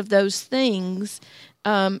each one of those things,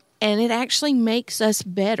 and it actually makes us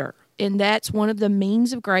better. And that's one of the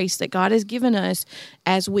means of grace that God has given us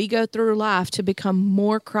as we go through life to become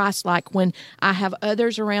more Christ-like. When I have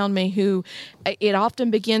others around me who, it often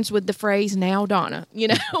begins with the phrase, now Donna,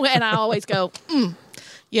 and I always go,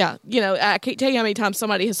 yeah, I can't tell you how many times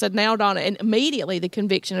somebody has said, now Donna, and immediately the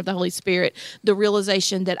conviction of the Holy Spirit, the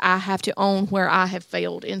realization that I have to own where I have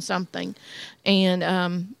failed in something.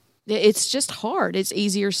 And, it's just hard. It's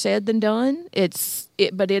easier said than done.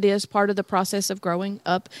 But it is part of the process of growing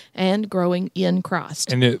up and growing in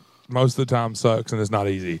Christ. And it most of the time sucks and it's not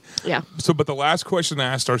easy. Yeah. So, but the last question I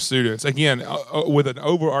asked our students, again, with an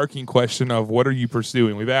overarching question of what are you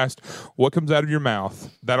pursuing? We've asked what comes out of your mouth.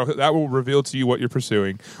 That will reveal to you what you're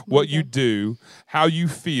pursuing, what you do, how you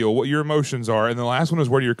feel, what your emotions are. And the last one is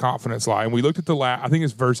where do your confidence lie? And we looked at I think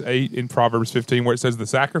it's verse 8 in Proverbs 15 where it says the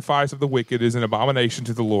sacrifice of the wicked is an abomination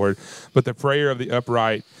to the Lord, but the prayer of the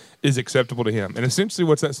upright is acceptable to him. And essentially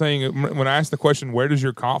what's that saying? When I ask the question, where does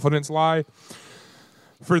your confidence lie?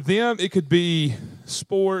 For them, it could be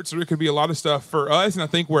sports, or it could be a lot of stuff. For us, and I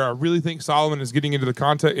think where I really think Solomon is getting into the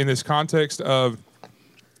context of,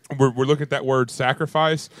 we're looking at that word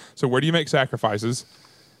sacrifice. So where do you make sacrifices?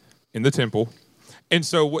 In the temple. And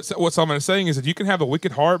so what Solomon is saying is that you can have a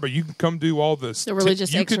wicked heart, but you can come do all this. The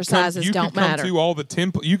religious exercises don't matter. Do all the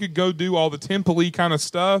temple. You could go do all the temple-y kind of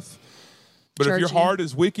stuff. But if your heart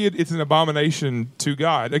is wicked, it's an abomination to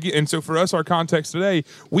God. Again, and so for us, our context today,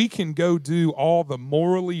 we can go do all the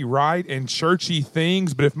morally right and churchy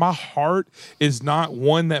things, but if my heart is not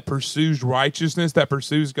one that pursues righteousness, that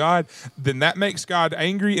pursues God, then that makes God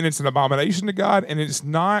angry, and it's an abomination to God, and it's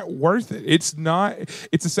not worth it. It's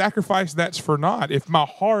a sacrifice that's for naught if my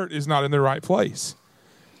heart is not in the right place.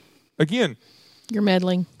 Again, You're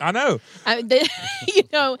meddling. I know.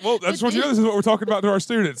 Well, Well, that's what this is what we're talking about to our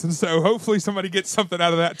students, and so hopefully somebody gets something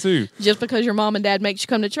out of that too. Just because your mom and dad makes you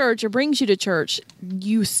come to church or brings you to church,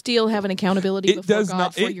 you still have an accountability before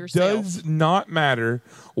God for yourself. It does not matter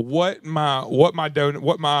what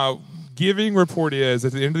my giving report is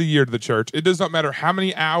at the end of the year to the church. It does not matter how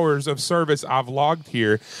many hours of service I've logged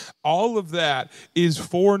here. All of that is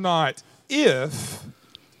for naught if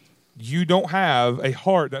you don't have a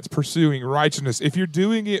heart that's pursuing righteousness. If you're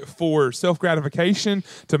doing it for self-gratification,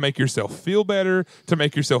 to make yourself feel better, to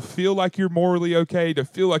make yourself feel like you're morally okay, to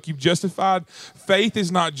feel like you've justified, faith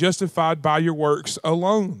is not justified by your works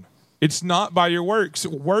alone. It's not by your works.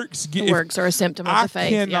 Works are a symptom of I the faith.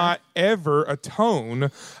 cannot ever atone.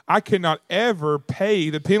 I cannot ever pay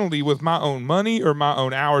the penalty with my own money or my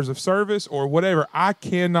own hours of service or whatever. I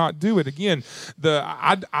cannot do it. Again,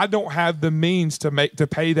 I don't have the means to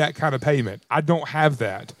pay that kind of payment. I don't have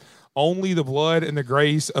that. Only the blood and the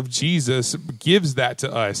grace of Jesus gives that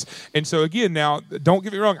to us. And so again, now, don't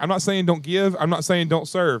get me wrong. I'm not saying don't give. I'm not saying don't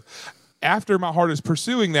serve. After my heart is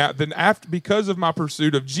pursuing that, then because of my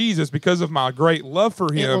pursuit of Jesus, because of my great love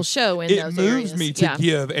for him, it will show in it those moves areas. me to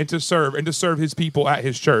give and to serve his people at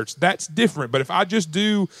his church. That's different. But if I just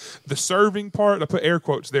do the serving part, I put air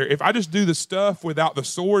quotes there. If I just do the stuff without the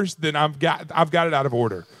source, then I've got it out of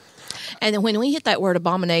order. And then when we hit that word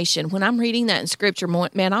abomination, when I'm reading that in Scripture,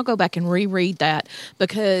 man, I'll go back and reread that,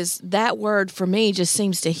 because that word for me just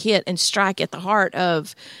seems to hit and strike at the heart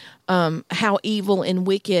of how evil and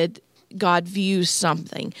wicked God views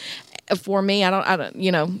something. For me, I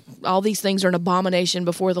don't, all these things are an abomination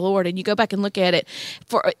before the Lord. And you go back and look at it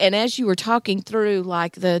and as you were talking through,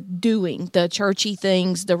 like the churchy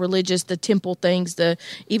things, the religious, the temple things,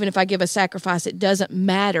 even if I give a sacrifice, it doesn't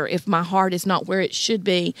matter if my heart is not where it should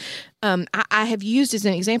be. I have used as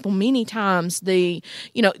an example many times do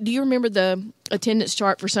you remember the attendance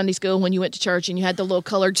chart for Sunday school when you went to church and you had the little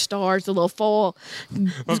colored stars, the little foil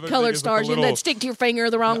colored stars, and that stick to your finger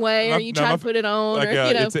the wrong way, or you try to put it on, like,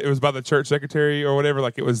 it was by the church secretary or whatever.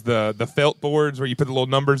 Like it was the felt boards where you put the little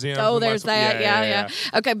numbers in. Oh, there's that. Yeah.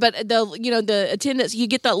 Okay, but the attendance, you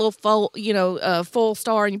get that little full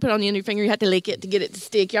star and you put it on the end of your finger. You have to lick it to get it to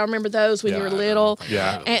stick. Y'all remember those when you were little?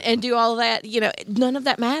 Yeah. And do all of that. None of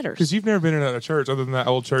that matters. Because you've never been in a church other than that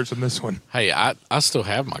old church and this one. Hey, I still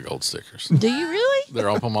have my gold stickers. Do you really? They're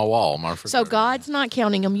up on my wall. So God's not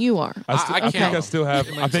counting them. You are. I think I still have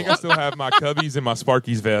my Cubbies and my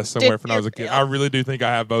Sparkies vest somewhere from when I was a kid. I really do think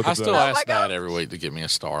I have both of those. I still ask Dad every week to get me a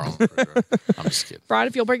star on the refrigerator. I'm just kidding. Brian,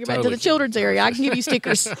 if you'll bring it back to the children's area, I can give you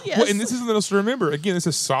stickers. Yes. Well, and this is something else to remember. Again, this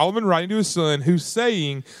is Solomon writing to his son, who's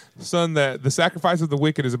saying, son, that the sacrifice of the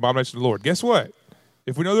wicked is abomination to the Lord. Guess what?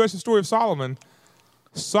 If we know the rest of the story of Solomon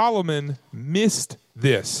missed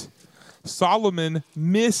this.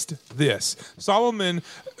 Solomon,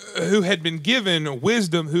 who had been given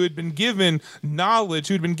wisdom, who had been given knowledge,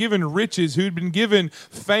 who had been given riches, who had been given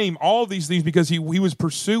fame, all these things because he was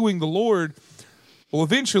pursuing the Lord. Well,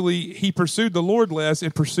 eventually he pursued the Lord less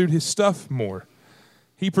and pursued his stuff more.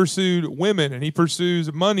 He pursued women, and he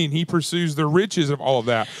pursues money, and he pursues the riches of all of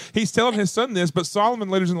that. He's telling his son this, but Solomon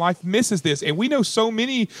later in life misses this. And we know so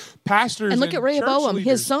many pastors. And look at Rehoboam,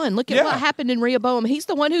 his son. Look at what happened in Rehoboam. He's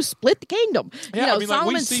the one who split the kingdom. Yeah,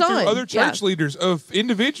 Solomon's we see son. through other church leaders of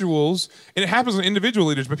individuals, and it happens with individual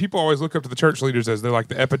leaders, but people always look up to the church leaders as they're like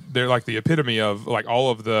the epitome of like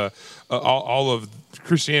all of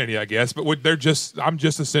Christianity, I guess. But I'm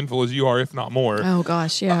just as sinful as you are, if not more. Oh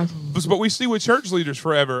gosh, yeah. But we see with church leaders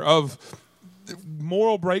forever of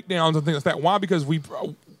moral breakdowns and things like that. Why? Because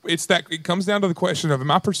it comes down to the question of,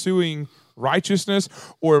 am I pursuing righteousness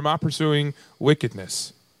or am I pursuing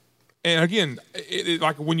wickedness? And again,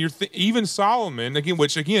 like when you're even Solomon, again,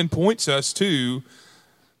 which again points us to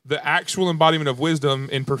the actual embodiment of wisdom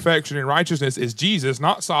and perfection and righteousness is Jesus,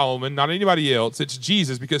 not Solomon, not anybody else. It's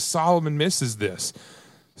Jesus, because Solomon misses this.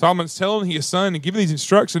 Solomon's telling his son and giving these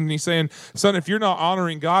instructions, and he's saying, son, if you're not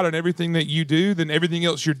honoring God in everything that you do, then everything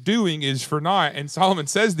else you're doing is for naught. And Solomon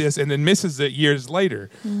says this and then misses it years later,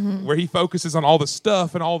 where he focuses on all the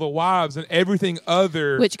stuff and all the wives and everything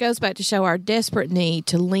other. Which goes back to show our desperate need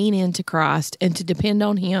to lean into Christ and to depend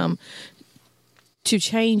on him to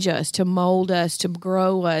change us, to mold us, to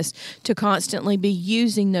grow us, to constantly be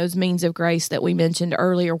using those means of grace that we mentioned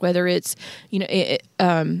earlier, whether it's,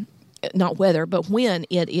 not whether, but when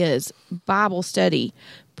it is Bible study,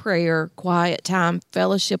 prayer, quiet time,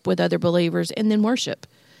 fellowship with other believers, and then worship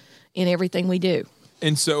in everything we do.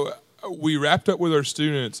 And so we wrapped up with our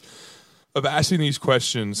students of asking these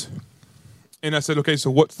questions. And I said, okay,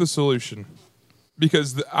 so what's the solution?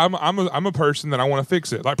 Because I'm a person that I want to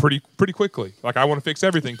fix it like pretty quickly. Like I want to fix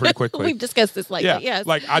everything pretty quickly. We've discussed this lately. Yeah, yes.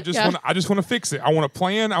 Like I just want to fix it. I want to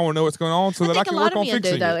plan. I want to know what's going on so that I can work on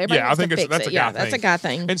fixing it. Yeah, I think that's a guy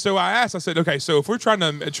thing. And so I said, okay, so if we're trying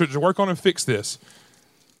to work on and fix this,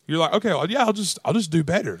 you're like, okay, well, yeah, I'll just do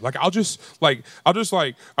better. Like I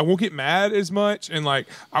won't get mad as much, and like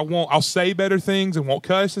I'll say better things and won't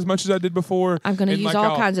cuss as much as I did before. I'm going to use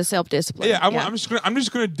all kinds of self-discipline. Yeah, I'm just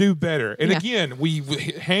going to do better. And again, we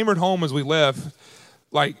hammered home as we left,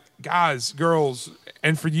 like guys, girls,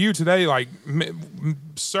 and for you today, like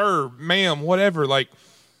sir, ma'am, whatever. Like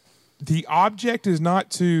the object is not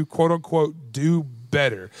to quote unquote do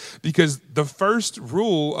better. Because the first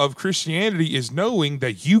rule of Christianity is knowing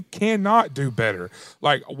that you cannot do better.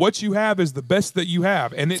 Like, what you have is the best that you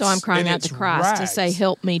have. And So I'm crying out to Christ to say,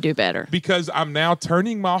 help me do better. Because I'm now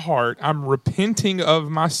turning my heart, I'm repenting of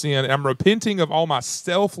my sin, and I'm repenting of all my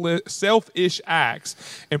selfish acts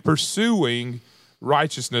and pursuing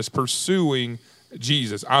righteousness, pursuing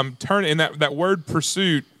Jesus. I'm turning, and that word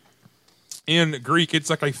pursuit in Greek, it's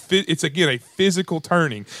like it's again a physical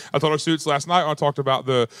turning. I told our students last night when I talked about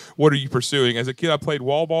what are you pursuing? As a kid, I played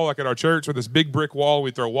wall ball like at our church with this big brick wall. We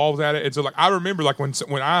throw walls at it, and so like I remember like when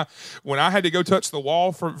I had to go touch the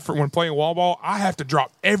wall for when playing wall ball, I have to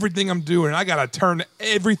drop everything I'm doing, and I got to turn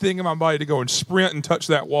everything in my body to go and sprint and touch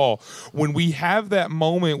that wall. When we have that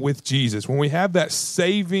moment with Jesus, when we have that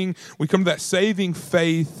we come to that saving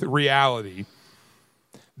faith reality.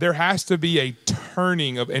 There has to be a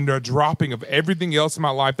turning and a dropping of everything else in my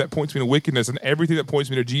life that points me to wickedness, and everything that points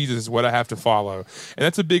me to Jesus is what I have to follow. And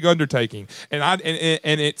that's a big undertaking. And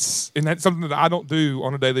that's something that I don't do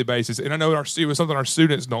on a daily basis. And I know it's something our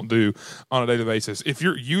students don't do on a daily basis. If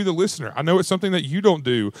you're the listener, I know it's something that you don't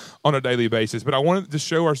do on a daily basis. But I wanted to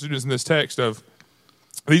show our students in this text of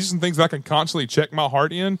these are some things that I can constantly check my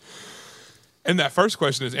heart in. And that first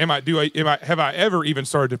question is, have I ever even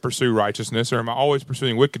started to pursue righteousness, or am I always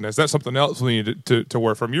pursuing wickedness? That's something else we need to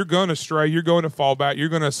work from. You're going to stray, you're going to fall back, you're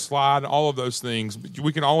going to slide, all of those things.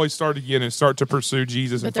 We can always start again and start to pursue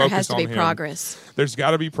Jesus and focus on Him. But there has to be progress. There's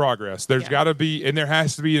got to be progress. There's got to be, and there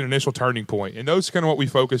has to be an initial turning point. And those are kind of what we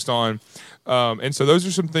focused on. And so those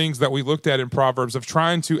are some things that we looked at in Proverbs of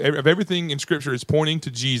everything in Scripture is pointing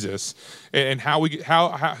to Jesus and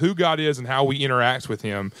who God is and how we interact with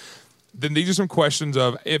Him. Then these are some questions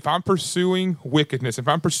of if I'm pursuing wickedness, if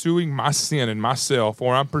I'm pursuing my sin and myself,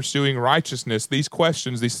 or I'm pursuing righteousness, these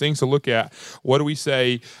questions, these things to look at. What do we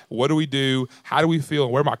say? What do we do? How do we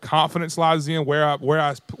feel? Where my confidence lies in, where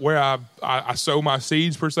I sow my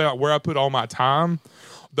seeds per se, like where I put all my time.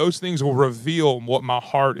 Those things will reveal what my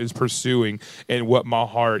heart is pursuing and what my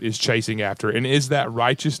heart is chasing after. And is that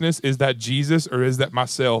righteousness? Is that Jesus? Or is that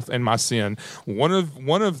myself and my sin? One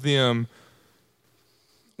of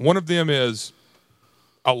them is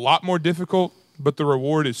a lot more difficult, but the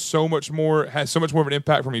reward is has so much more of an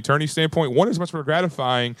impact from an eternity standpoint. One is much more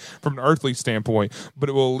gratifying from an earthly standpoint, but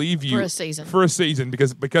it will leave you for a season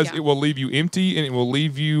because it will leave you empty, and it will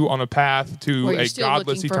leave you on a path to a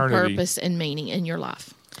godless eternity. For purpose and meaning in your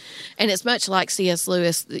life. And it's much like C.S.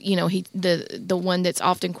 Lewis, the one that's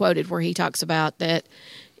often quoted where he talks about that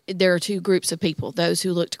there are two groups of people, those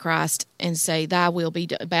who look to Christ and say, thy will be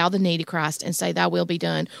done, bow the knee to Christ and say, thy will be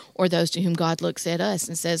done, or those to whom God looks at us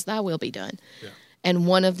and says, thy will be done. Yeah. And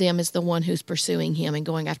one of them is the one who's pursuing Him and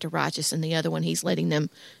going after righteousness, and the other one, He's letting them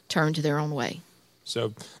turn to their own way.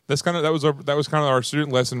 So that was kind of our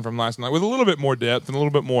student lesson from last night, with a little bit more depth and a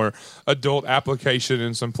little bit more adult application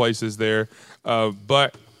in some places there.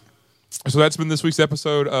 So that's been this week's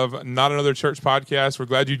episode of Not Another Church Podcast. We're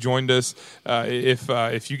glad you joined us. If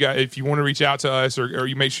you want to reach out to us, or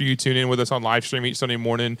you make sure you tune in with us on live stream each Sunday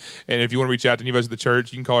morning. And if you want to reach out to any of us at the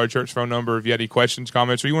church, you can call our church phone number if you have any questions,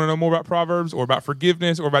 comments, or you want to know more about Proverbs or about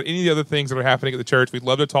forgiveness or about any of the other things that are happening at the church. We'd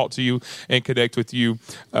love to talk to you and connect with you.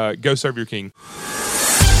 Go serve your King.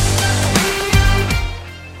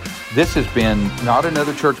 This has been Not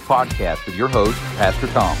Another Church Podcast with your host, Pastor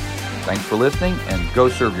Tom. Thanks for listening, and go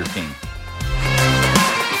serve your King.